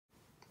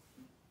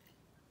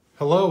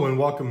Hello and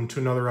welcome to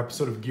another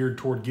episode of Geared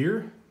Toward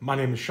Gear. My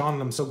name is Sean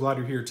and I'm so glad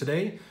you're here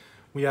today.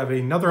 We have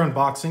another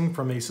unboxing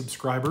from a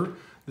subscriber.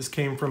 This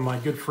came from my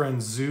good friend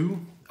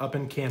Zoo up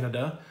in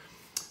Canada.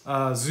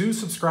 Zoo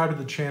subscribed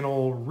to the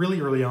channel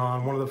really early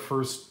on, one of the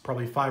first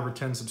probably 5 or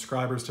 10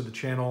 subscribers to the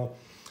channel.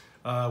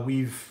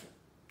 We've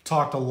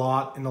talked a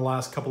lot in the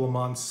last couple of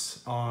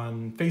months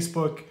on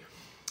Facebook,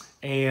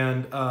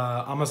 and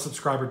I'm a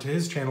subscriber to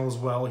his channel as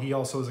well. He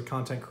also is a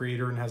content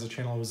creator and has a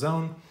channel of his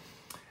own.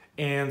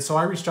 And so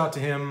I reached out to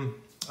him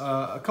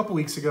a couple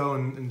weeks ago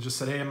and just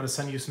said, hey, I'm going to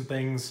send you some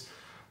things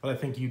that I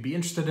think you'd be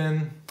interested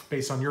in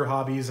based on your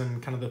hobbies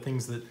and kind of the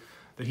things that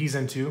he's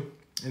into.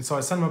 And so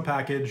I sent him a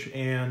package,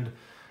 and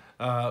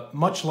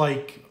much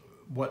like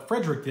what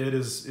Frederick did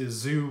is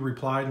Zoo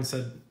replied and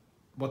said,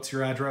 what's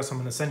your address? I'm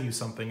going to send you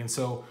something. And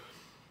so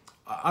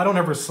I don't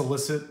ever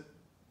solicit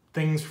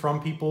things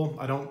from people.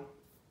 I don't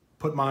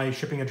put my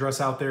shipping address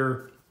out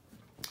there.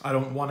 I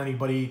don't want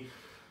anybody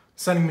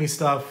sending me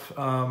stuff.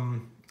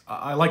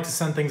 I like to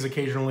send things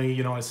occasionally.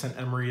 You know, I sent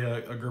Emery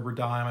a Gerber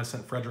dime. I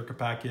sent Frederick a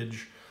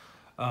package,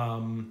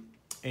 and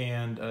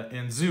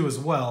Zoo as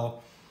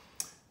well.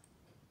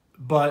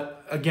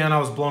 But again, I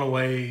was blown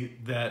away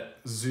that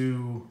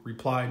Zoo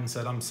replied and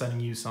said, I'm sending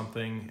you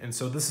something. And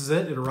so this is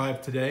it. It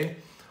arrived today.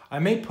 I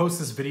may post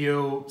this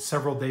video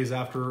several days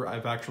after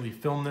I've actually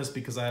filmed this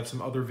because I have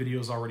some other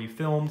videos already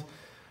filmed,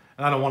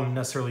 and I don't want to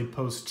necessarily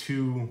post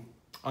 2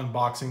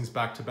 unboxings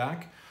back to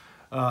back.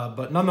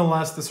 But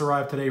nonetheless, this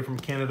arrived today from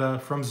Canada,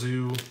 from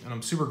Zoo, and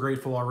I'm super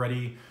grateful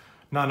already,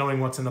 not knowing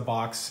what's in the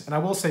box. And I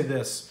will say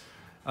this,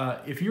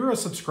 if you're a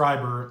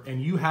subscriber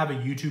and you have a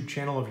YouTube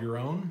channel of your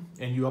own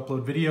and you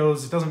upload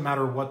videos, it doesn't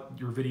matter what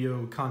your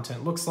video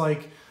content looks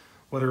like,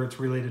 whether it's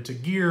related to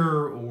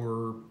gear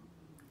or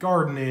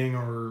gardening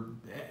or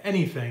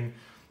anything,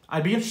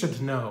 I'd be interested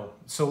to know.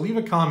 So leave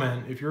a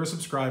comment if you're a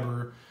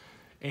subscriber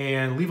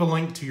and leave a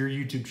link to your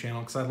YouTube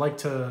channel, because I'd like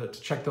to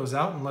check those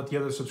out and let the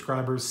other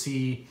subscribers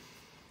see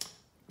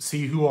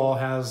who all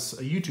has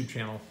a YouTube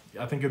channel.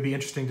 I think it'd be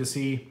interesting to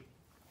see,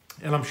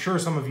 and I'm sure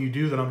some of you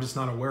do that I'm just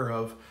not aware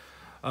of.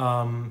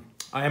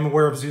 I am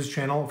aware of Zoo's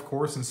channel, of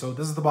course, and so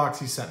this is the box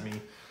he sent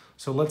me.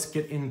 So let's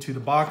get into the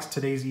box.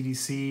 Today's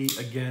EDC,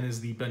 again,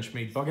 is the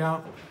Benchmade Bug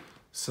Out.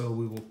 So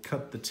we will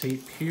cut the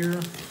tape here.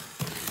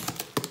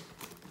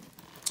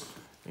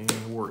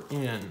 And we're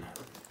in.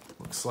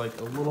 Looks like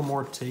a little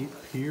more tape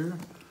here.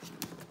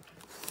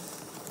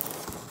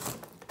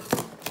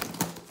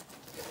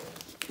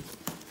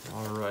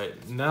 All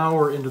right, now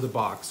we're into the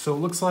box. So it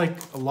looks like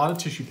a lot of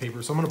tissue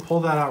paper. So I'm gonna pull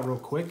that out real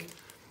quick,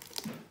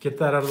 get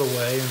that out of the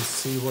way and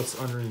see what's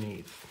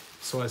underneath.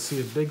 So I see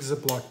a big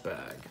Ziploc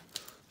bag.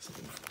 So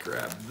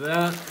grab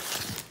that,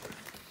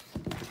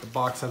 get the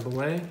box out of the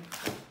way.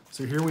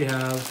 So here we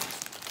have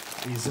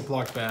a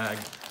Ziploc bag.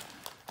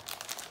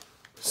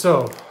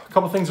 So a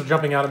couple things are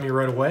jumping out at me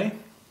right away.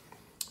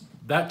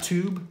 That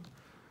tube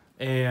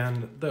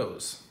and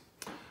those.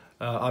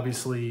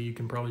 Obviously you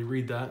can probably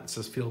read that. It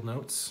says field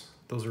notes.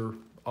 Those are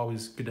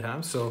always good to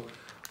have. So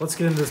let's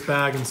get into this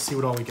bag and see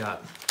what all we got.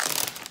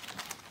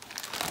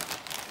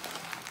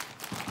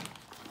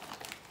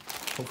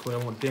 Hopefully I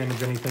won't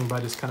damage anything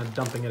by just kind of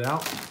dumping it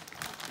out.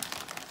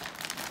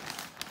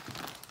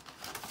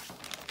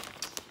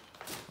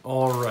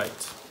 All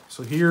right,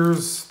 so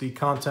here's the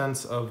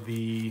contents of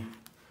the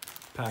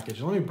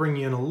package. Let me bring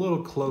you in a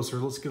little closer.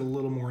 Let's get a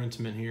little more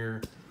intimate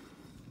here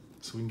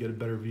so we can get a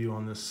better view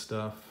on this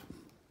stuff.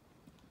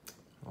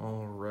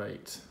 All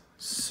right,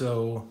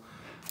 so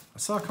I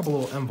saw a couple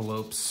little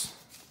envelopes.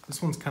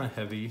 This one's kind of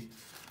heavy.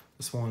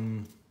 This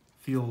one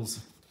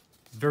feels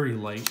very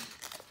light.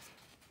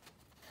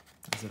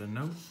 Is it a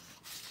note?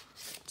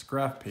 It's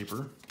graph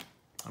paper.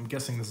 I'm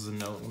guessing this is a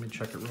note. Let me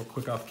check it real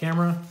quick off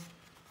camera.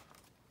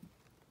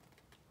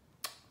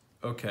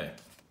 Okay,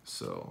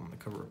 so I'm gonna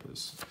cover up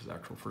his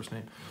actual first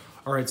name.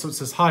 All right, so it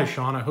says, hi,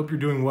 Sean. I hope you're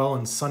doing well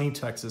in sunny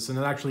Texas. And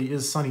it actually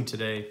is sunny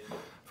today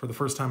for the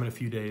first time in a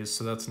few days,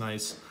 so that's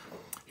nice.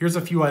 Here's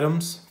a few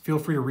items. Feel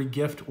free to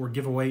re-gift or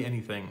give away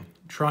anything.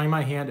 Trying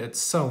my hand at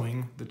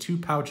sewing. The 2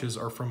 pouches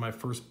are from my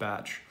first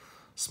batch.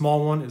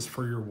 Small one is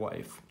for your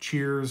wife.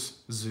 Cheers,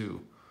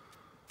 Zoo.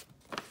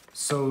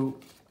 So,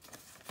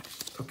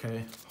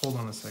 okay, hold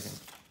on a second.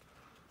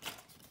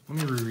 Let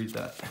me reread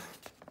that.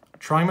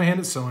 Trying my hand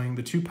at sewing.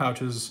 The 2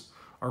 pouches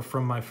are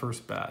from my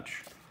first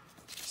batch.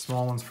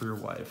 Small ones for your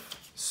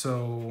wife.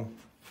 So,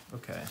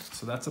 okay,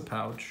 so that's a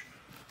pouch,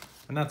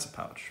 and that's a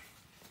pouch.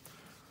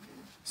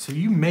 So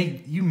you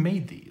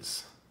made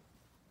these.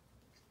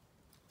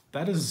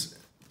 That is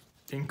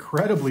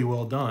incredibly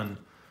well done.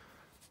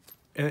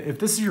 If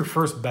this is your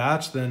first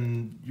batch,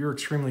 then you're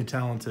extremely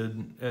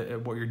talented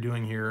at what you're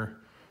doing here.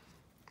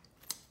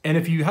 And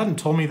if you hadn't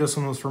told me this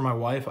one was for my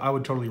wife, I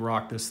would totally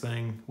rock this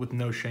thing with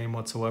no shame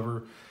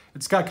whatsoever.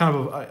 It's got kind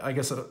of, I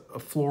guess, a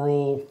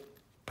floral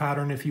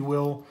pattern, if you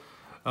will,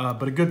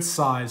 but a good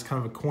size,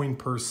 kind of a coin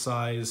purse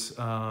size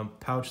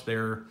pouch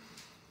there.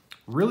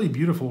 Really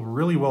beautiful,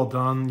 really well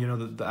done. You know,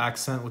 the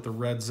accent with the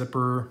red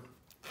zipper,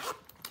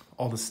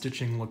 all the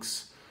stitching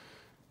looks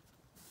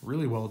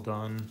Really well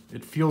done.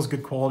 It feels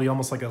good quality,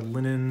 almost like a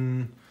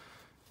linen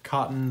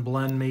cotton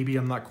blend maybe.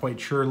 I'm not quite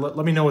sure.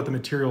 Let me know what the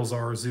materials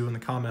are, Zoo, in the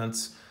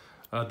comments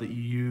that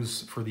you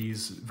use for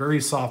these.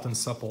 Very soft and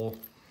supple.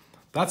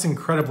 That's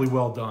incredibly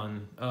well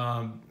done.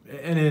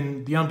 And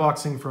in the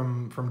unboxing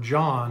from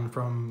John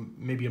from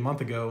maybe a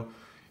month ago,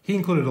 he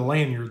included a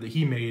lanyard that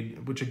he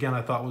made, which again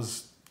I thought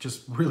was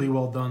just really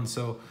well done.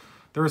 So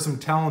there are some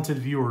talented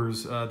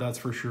viewers, that's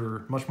for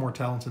sure. Much more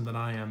talented than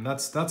I am.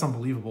 That's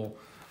unbelievable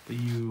that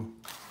you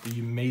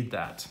made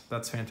that.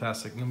 That's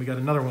fantastic. And then we got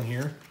another one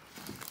here.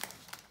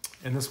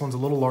 And this one's a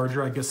little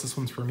larger. I guess this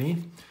one's for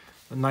me.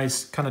 A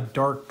nice kind of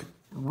dark,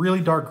 really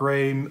dark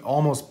gray,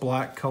 almost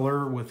black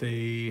color with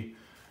a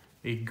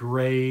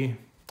gray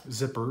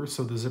zipper.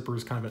 So the zipper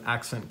is kind of an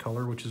accent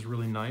color, which is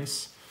really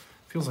nice.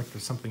 Feels like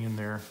there's something in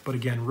there. But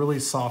again, really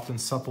soft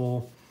and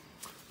supple.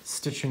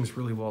 Stitching's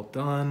really well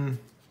done.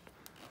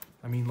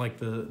 I mean, like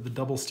the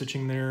double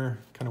stitching there,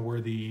 kind of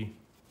where the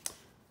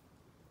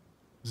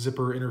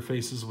zipper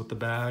interfaces with the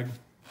bag.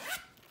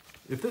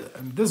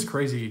 This is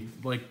crazy.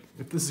 Like,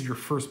 if this is your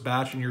first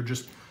batch and you're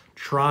just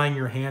trying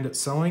your hand at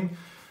sewing,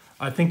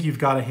 I think you've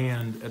got a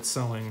hand at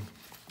sewing.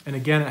 And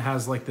again, it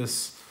has like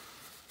this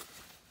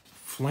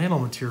flannel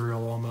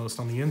material almost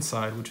on the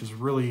inside, which is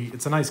really,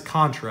 it's a nice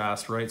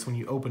contrast, right? So when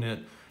you open it,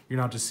 you're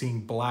not just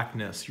seeing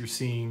blackness, you're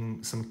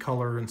seeing some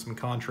color and some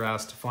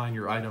contrast to find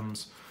your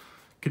items.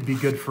 Could be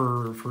good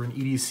for an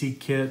EDC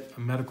kit, a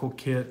medical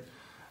kit,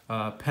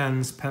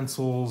 pens,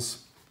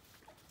 pencils.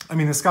 I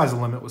mean, the sky's the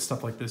limit with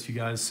stuff like this, you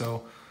guys.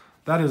 So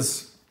that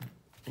is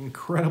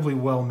incredibly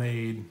well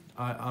made.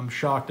 I'm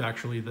shocked,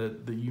 actually,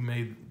 that you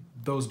made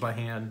those by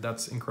hand.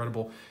 That's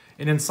incredible.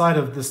 And inside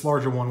of this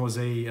larger one was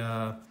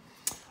a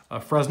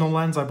Fresnel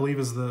lens, I believe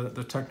is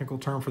the technical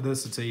term for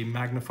this. It's a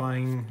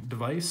magnifying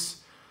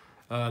device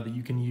that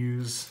you can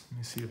use. Let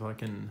me see if I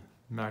can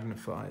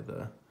magnify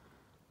the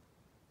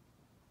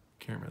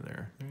camera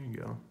there. There you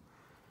go.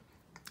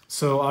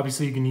 So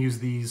obviously you can use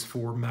these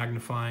for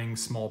magnifying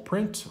small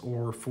print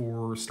or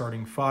for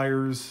starting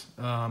fires.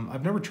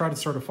 I've never tried to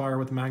start a fire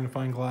with a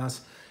magnifying glass,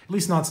 at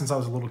least not since I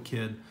was a little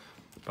kid,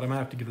 but I might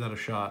have to give that a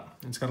shot.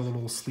 It's got a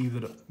little sleeve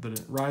that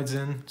it rides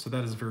in, so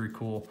that is very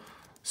cool.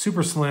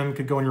 Super slim,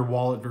 could go in your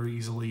wallet very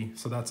easily,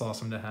 so that's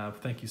awesome to have.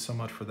 Thank you so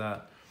much for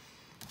that.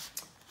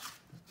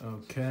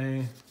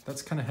 Okay,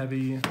 that's kind of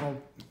heavy.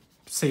 I'll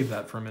save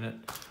that for a minute.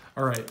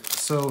 All right,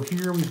 so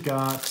here we've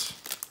got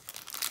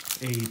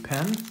a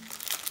pen.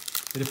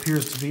 It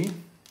appears to be.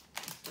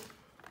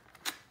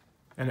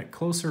 And at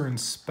closer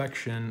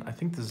inspection, I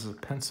think this is a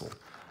pencil.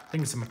 I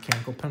think it's a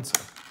mechanical pencil.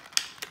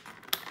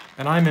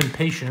 And I'm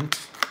impatient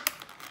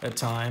at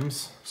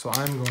times, so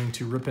I'm going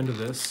to rip into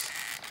this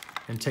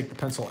and take the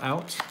pencil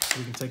out so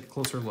we can take a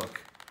closer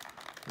look.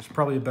 There's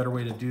probably a better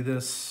way to do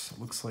this. It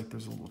looks like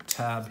there's a little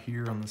tab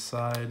here on the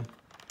side.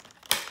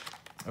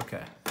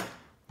 Okay,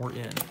 we're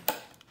in.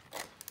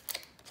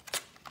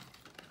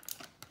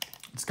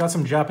 It's got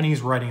some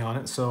Japanese writing on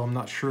it, so I'm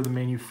not sure the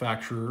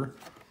manufacturer.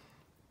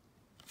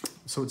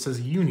 So it says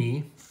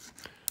Uni,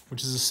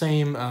 which is the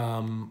same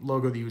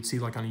logo that you would see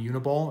like on a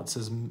Uniball. It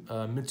says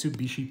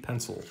Mitsubishi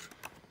Pencil.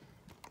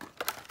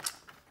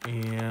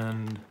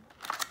 And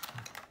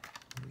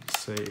let's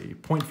say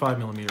 0.5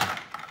 millimeter.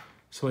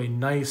 So a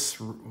nice,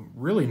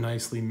 really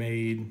nicely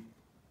made,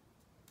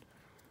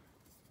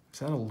 is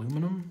that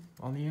aluminum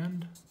on the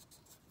end?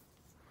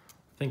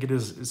 I think it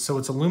is. So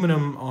it's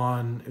aluminum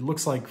on, it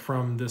looks like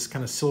from this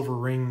kind of silver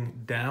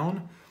ring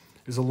down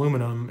is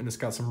aluminum, and it's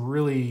got some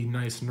really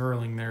nice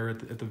knurling there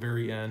at the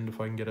very end, if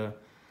I can get a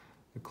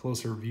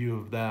closer view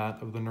of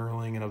that, of the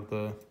knurling and of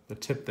the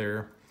tip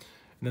there.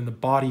 And then the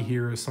body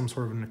here is some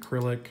sort of an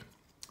acrylic.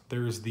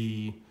 There's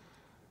the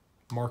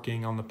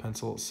marking on the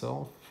pencil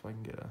itself, if I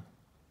can get a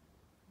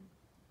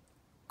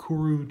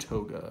Kuru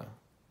Toga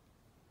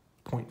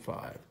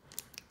 0.5.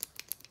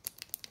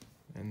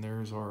 And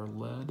there's our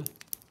lead.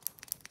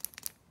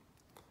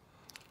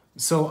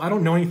 So I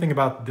don't know anything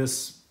about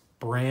this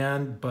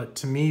brand, but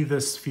to me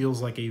this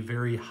feels like a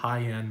very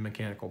high-end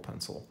mechanical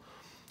pencil.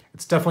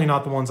 It's definitely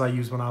not the ones I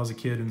used when I was a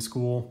kid in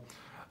school.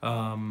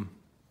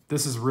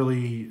 This is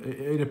really,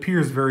 it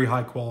appears very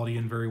high quality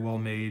and very well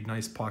made,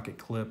 nice pocket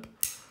clip.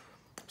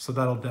 So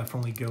that'll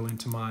definitely go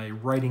into my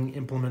writing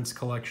implements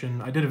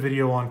collection. I did a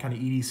video on kind of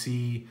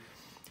EDC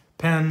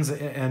pens,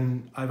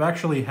 and I've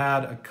actually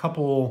had a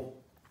couple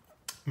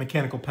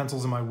mechanical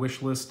pencils in my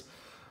wish list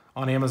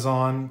on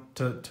Amazon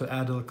to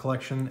add to the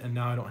collection, and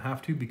now I don't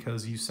have to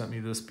because you sent me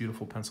this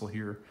beautiful pencil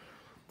here.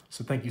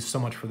 So thank you so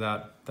much for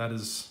that. That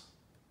is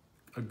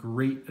a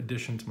great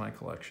addition to my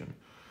collection.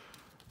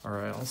 All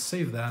right, I'll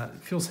save that.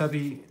 It feels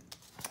heavy.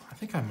 I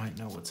think I might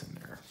know what's in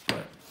there,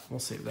 but we'll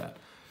save that.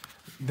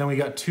 Then we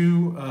got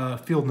two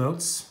field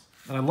notes,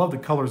 and I love the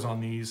colors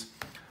on these.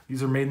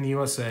 These are made in the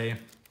USA,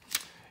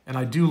 and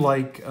I do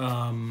like, you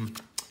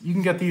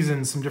can get these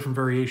in some different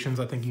variations.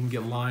 I think you can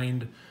get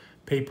lined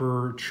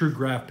paper, true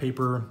graph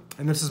paper,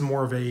 and this is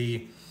more of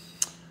a,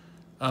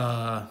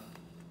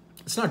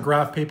 it's not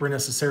graph paper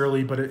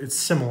necessarily, but it's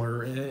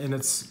similar, and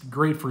it's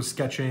great for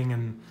sketching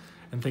and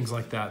and things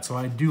like that. So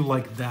I do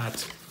like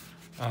that,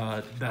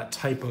 that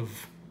type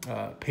of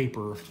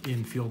paper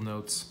in field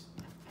notes.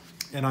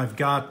 And I've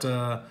got,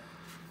 I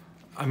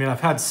mean,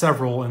 I've had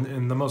several,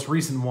 and the most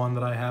recent one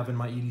that I have in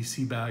my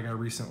EDC bag, I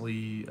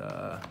recently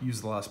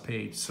used the last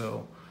page.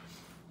 So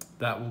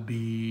that will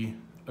be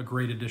a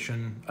great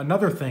addition.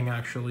 Another thing,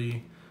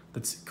 actually,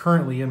 that's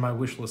currently in my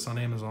wish list on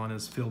Amazon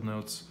is field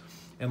notes,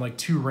 and like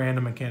 2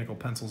 random mechanical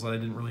pencils that I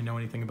didn't really know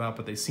anything about,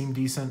 but they seem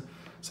decent.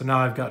 So now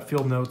I've got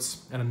field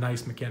notes and a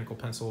nice mechanical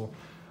pencil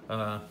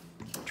to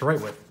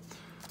write with.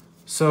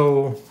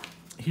 So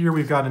here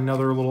we've got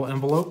another little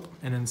envelope,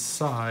 and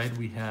inside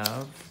we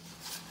have,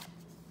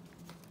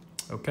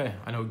 okay,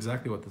 I know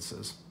exactly what this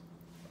is.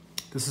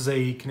 This is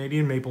a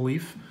Canadian maple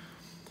leaf,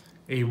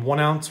 a 1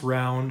 ounce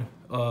round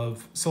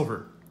of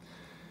silver.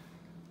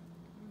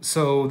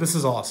 So this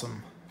is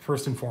awesome,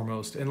 first and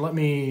foremost. And let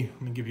me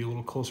give you a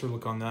little closer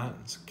look on that.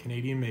 It's a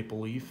Canadian maple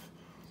leaf.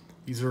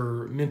 These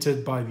are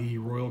minted by the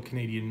Royal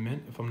Canadian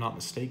Mint, if I'm not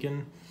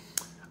mistaken.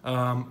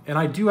 And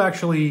I do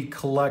actually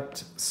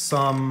collect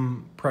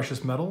some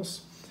precious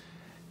metals,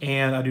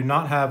 and I do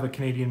not have a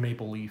Canadian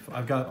maple leaf.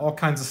 I've got all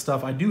kinds of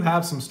stuff. I do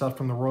have some stuff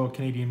from the Royal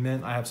Canadian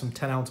Mint. I have some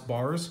 10-ounce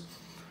bars.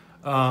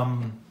 But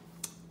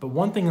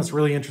one thing that's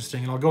really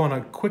interesting, and I'll go on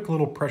a quick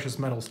little precious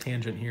metals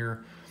tangent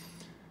here.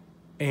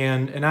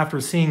 And after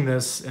seeing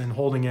this and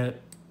holding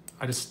it,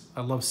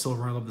 I love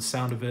silver. I love the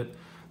sound of it,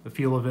 the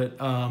feel of it.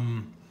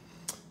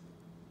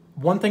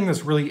 One thing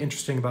that's really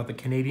interesting about the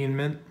Canadian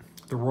Mint,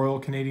 the Royal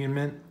Canadian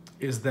Mint,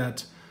 is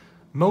that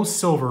most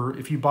silver,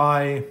 if you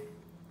buy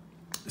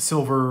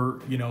silver,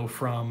 you know,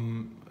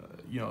 from,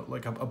 you know,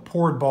 like a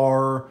poured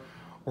bar,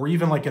 or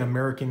even like an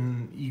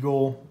American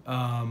Eagle,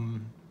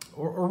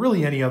 or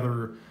really any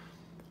other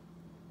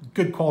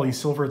good quality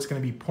silver, it's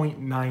going to be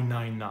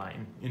 0.999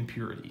 in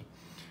purity.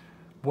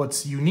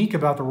 What's unique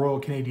about the Royal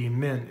Canadian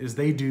Mint is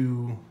they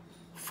do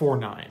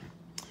 49.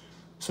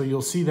 So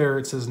you'll see there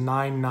it says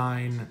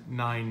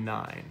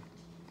 9999.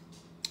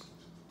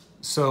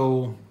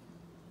 So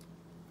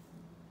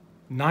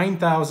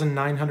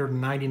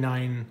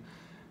 9,999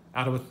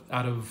 out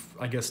of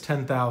I guess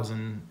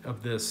 10,000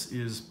 of this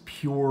is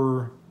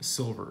pure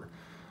silver.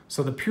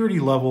 So the purity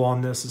level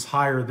on this is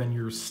higher than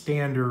your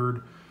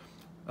standard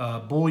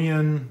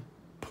bullion,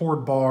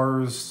 poured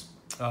bars,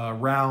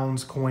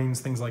 rounds,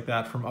 coins, things like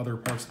that from other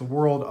parts of the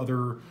world,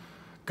 other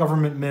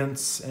government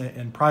mints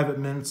and private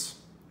mints.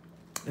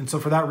 And so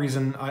for that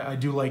reason, I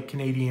do like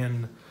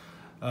Canadian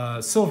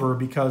silver,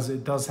 because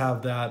it does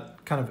have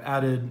that kind of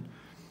added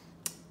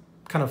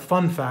kind of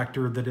fun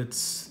factor that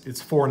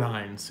it's 4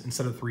 nines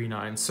instead of 3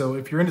 nines. So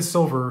if you're into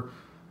silver,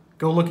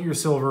 go look at your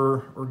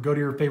silver or go to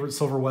your favorite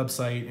silver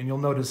website and you'll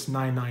notice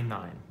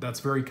 999. That's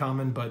very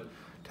common, but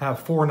to have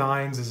 4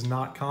 nines is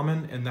not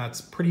common, and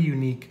that's pretty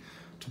unique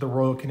to the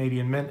Royal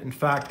Canadian Mint. In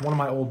fact, one of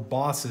my old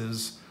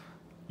bosses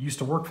used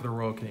to work for the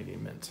Royal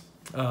Canadian Mint.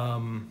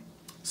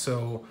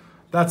 So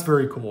that's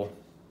very cool.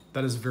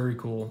 That is very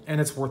cool.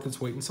 And it's worth its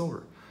weight in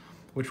silver,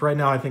 which right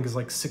now I think is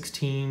like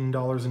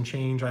 $16 and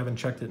change. I haven't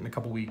checked it in a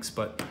couple weeks,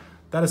 but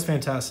that is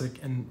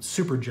fantastic and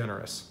super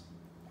generous.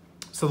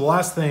 So the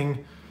last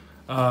thing,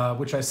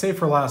 which I say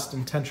for last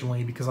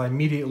intentionally because I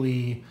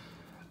immediately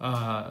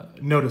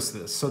noticed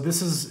this. So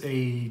this is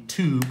a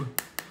tube,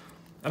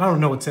 and I don't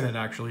know what's in it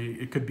actually.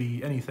 It could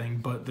be anything,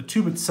 but the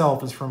tube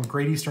itself is from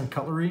Great Eastern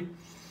Cutlery,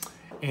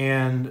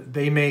 and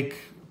they make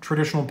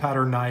traditional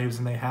pattern knives,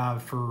 and they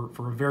have for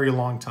a very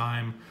long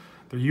time.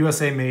 They're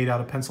USA made out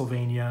of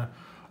Pennsylvania.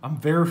 I'm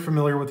very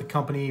familiar with the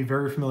company,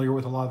 very familiar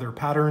with a lot of their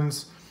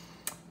patterns,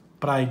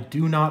 but I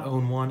do not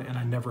own one, and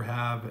I never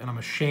have, and I'm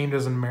ashamed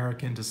as an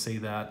American to say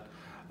that.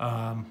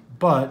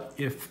 But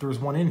if there's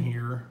one in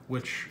here,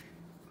 which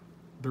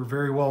there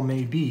very well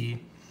may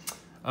be,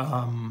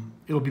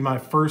 it'll be my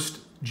first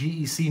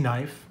GEC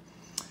knife,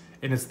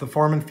 and it's the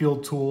Farm and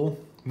Field Tool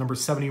number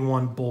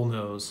 71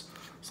 bullnose.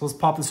 So let's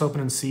pop this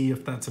open and see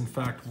if that's in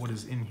fact what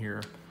is in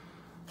here.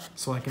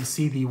 So I can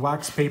see the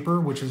wax paper,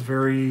 which is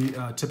very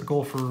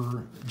typical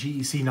for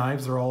GEC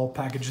knives. They're all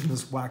packaged in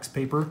this wax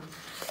paper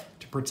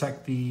to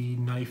protect the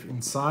knife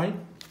inside.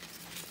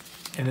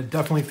 And it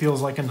definitely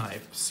feels like a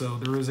knife. So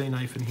there is a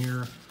knife in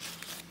here,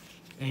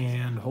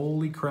 and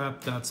holy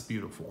crap, that's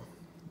beautiful.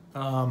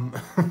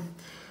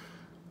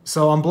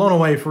 So I'm blown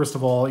away, first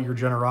of all, at your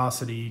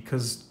generosity,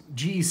 because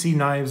GEC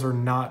knives are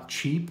not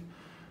cheap.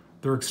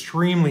 They're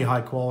extremely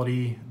high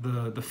quality.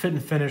 The fit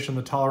and finish and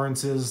the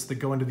tolerances that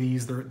go into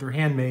these, they're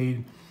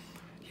handmade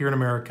here in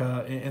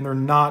America, and they're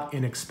not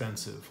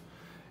inexpensive.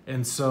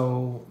 And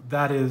so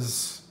that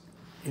is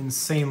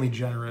insanely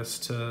generous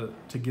to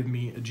give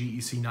me a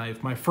GEC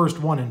knife, my first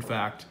one, in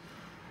fact.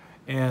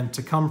 And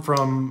to come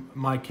from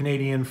my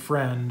Canadian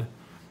friend,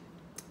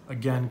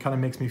 again, kind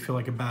of makes me feel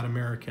like a bad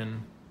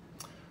American.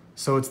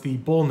 So it's the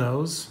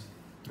bullnose,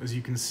 as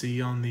you can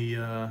see on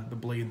the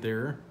blade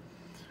there.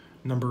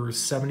 Number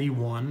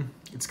 71.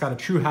 It's got a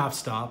true half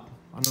stop.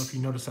 I don't know if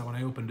you noticed that when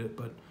I opened it,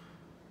 but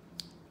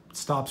it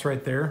stops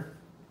right there,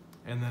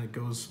 and then it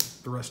goes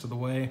the rest of the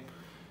way.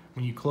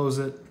 When you close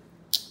it,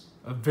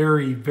 a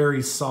very,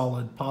 very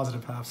solid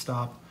positive half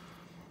stop.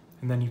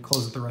 and then you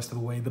close it the rest of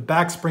the way. The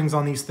back springs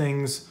on these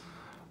things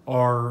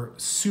are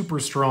super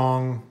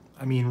strong.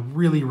 I mean,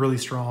 really, really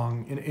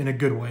strong in a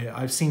good way.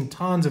 I've seen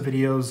tons of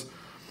videos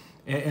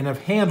and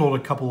I've handled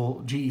a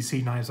couple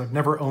GEC knives. I've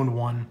never owned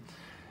one,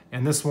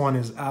 and this one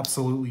is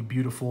absolutely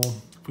beautiful.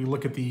 If we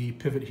look at the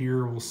pivot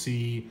here, we'll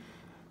see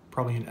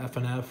probably an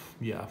F&F.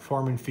 Yeah,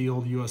 Farm and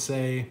Field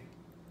USA,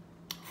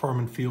 Farm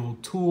and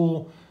Field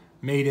tool,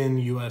 made in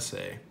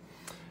USA.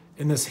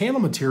 And this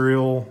handle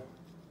material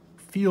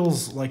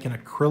feels like an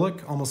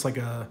acrylic, almost like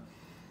a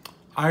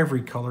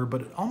ivory color,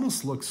 but it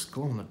almost looks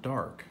glow in the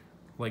dark,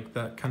 like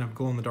that kind of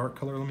glow in the dark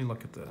color. Let me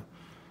look at the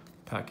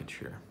package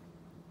here.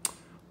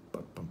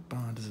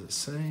 Does it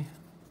say?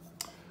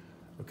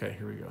 Okay,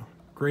 here we go.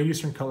 Great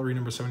Eastern Cutlery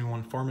number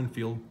 71, Farm and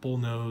Field,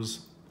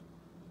 bullnose,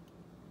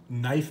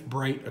 knife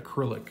bright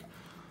acrylic.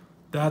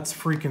 That's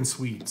freaking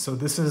sweet. So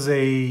this is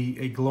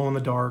a glow in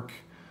the dark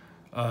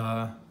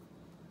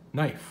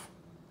knife.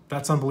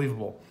 That's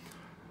unbelievable.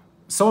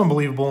 So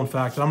unbelievable, in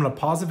fact, that I'm gonna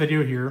pause the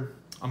video here.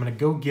 I'm gonna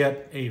go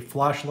get a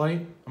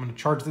flashlight. I'm gonna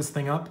charge this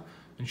thing up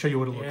and show you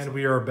what it looks like. And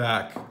we are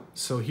back.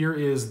 So here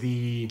is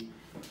the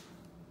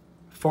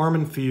Farm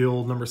and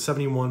Field number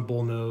 71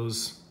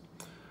 bullnose,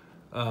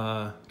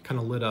 kind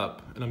of lit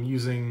up. And I'm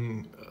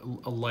using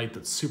a light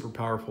that's super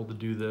powerful to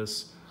do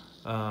this.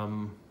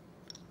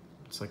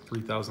 It's like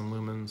 3,000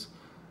 lumens.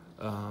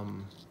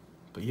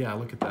 But yeah,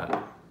 look at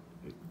that.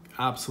 It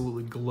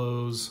absolutely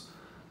glows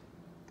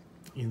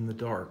in the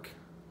dark.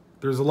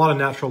 There's a lot of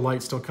natural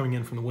light still coming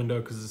in from the window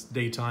because it's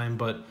daytime,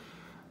 but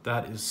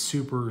that is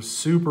super,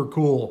 super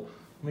cool.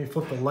 Let me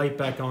flip the light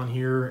back on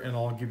here and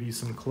I'll give you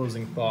some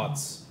closing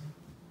thoughts.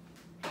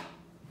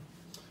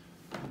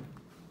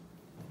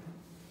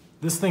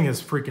 This thing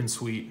is freaking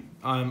sweet.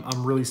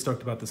 I'm really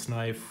stoked about this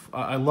knife.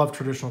 I love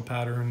traditional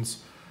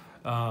patterns,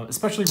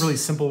 especially really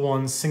simple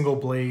ones, single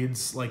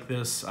blades like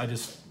this.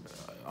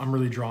 I'm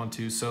really drawn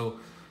to. So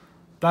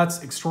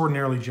that's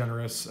extraordinarily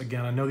generous.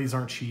 Again, I know these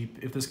aren't cheap.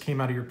 If this came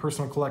out of your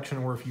personal collection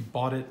or if you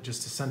bought it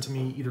just to send to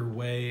me, either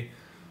way,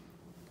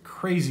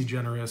 crazy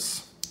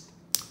generous.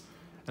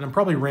 And I'm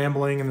probably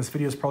rambling and this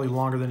video is probably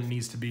longer than it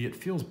needs to be. It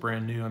feels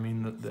brand new. I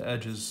mean, the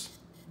edge is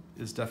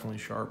definitely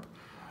sharp.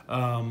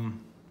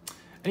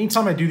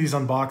 Anytime I do these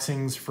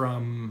unboxings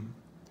from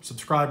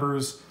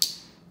subscribers,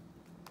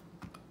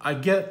 I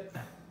get,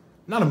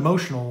 not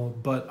emotional,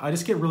 but I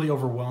just get really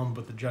overwhelmed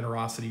with the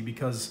generosity,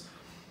 because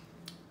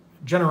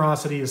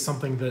generosity is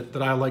something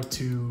that I like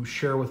to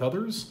share with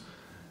others.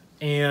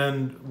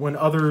 And when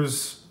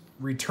others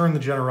return the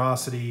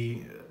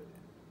generosity,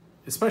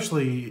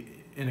 especially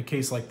in a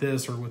case like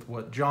this, or with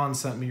what John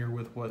sent me, or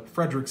with what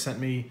Frederick sent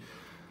me,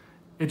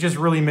 it just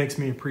really makes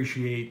me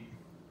appreciate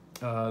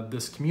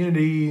this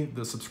community,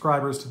 the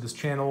subscribers to this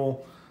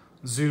channel,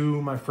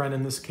 Zoo, my friend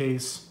in this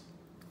case,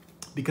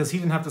 because he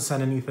didn't have to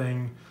send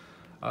anything.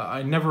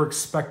 I never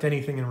expect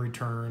anything in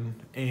return.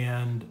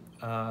 And,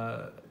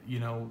 you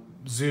know,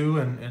 Zoo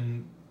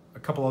and a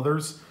couple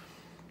others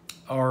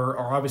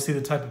are obviously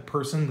the type of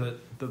person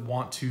that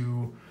want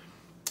to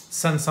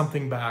send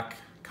something back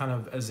kind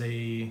of as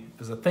a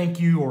thank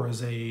you, or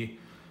as a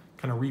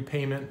kind of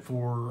repayment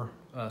for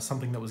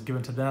something that was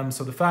given to them.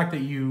 So the fact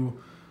that you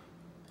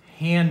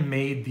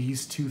handmade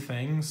these two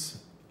things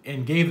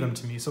and gave them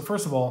to me. So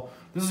first of all,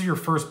 this is your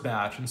first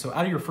batch. And so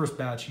out of your first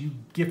batch, you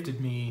gifted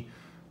me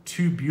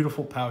 2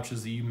 beautiful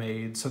pouches that you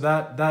made. So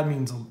that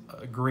means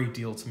a great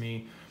deal to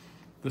me.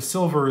 The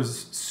silver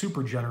is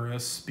super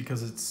generous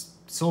because it's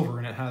silver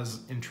and it has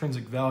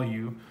intrinsic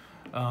value.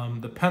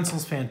 The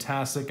pencil's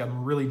fantastic.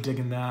 I'm really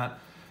digging that.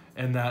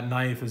 And that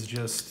knife is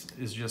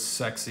just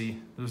sexy.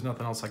 There's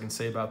nothing else I can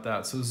say about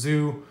that. So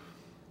Zoo,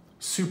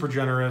 super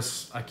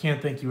generous. I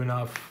can't thank you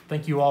enough.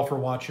 Thank you all for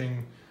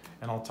watching,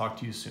 and I'll talk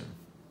to you soon.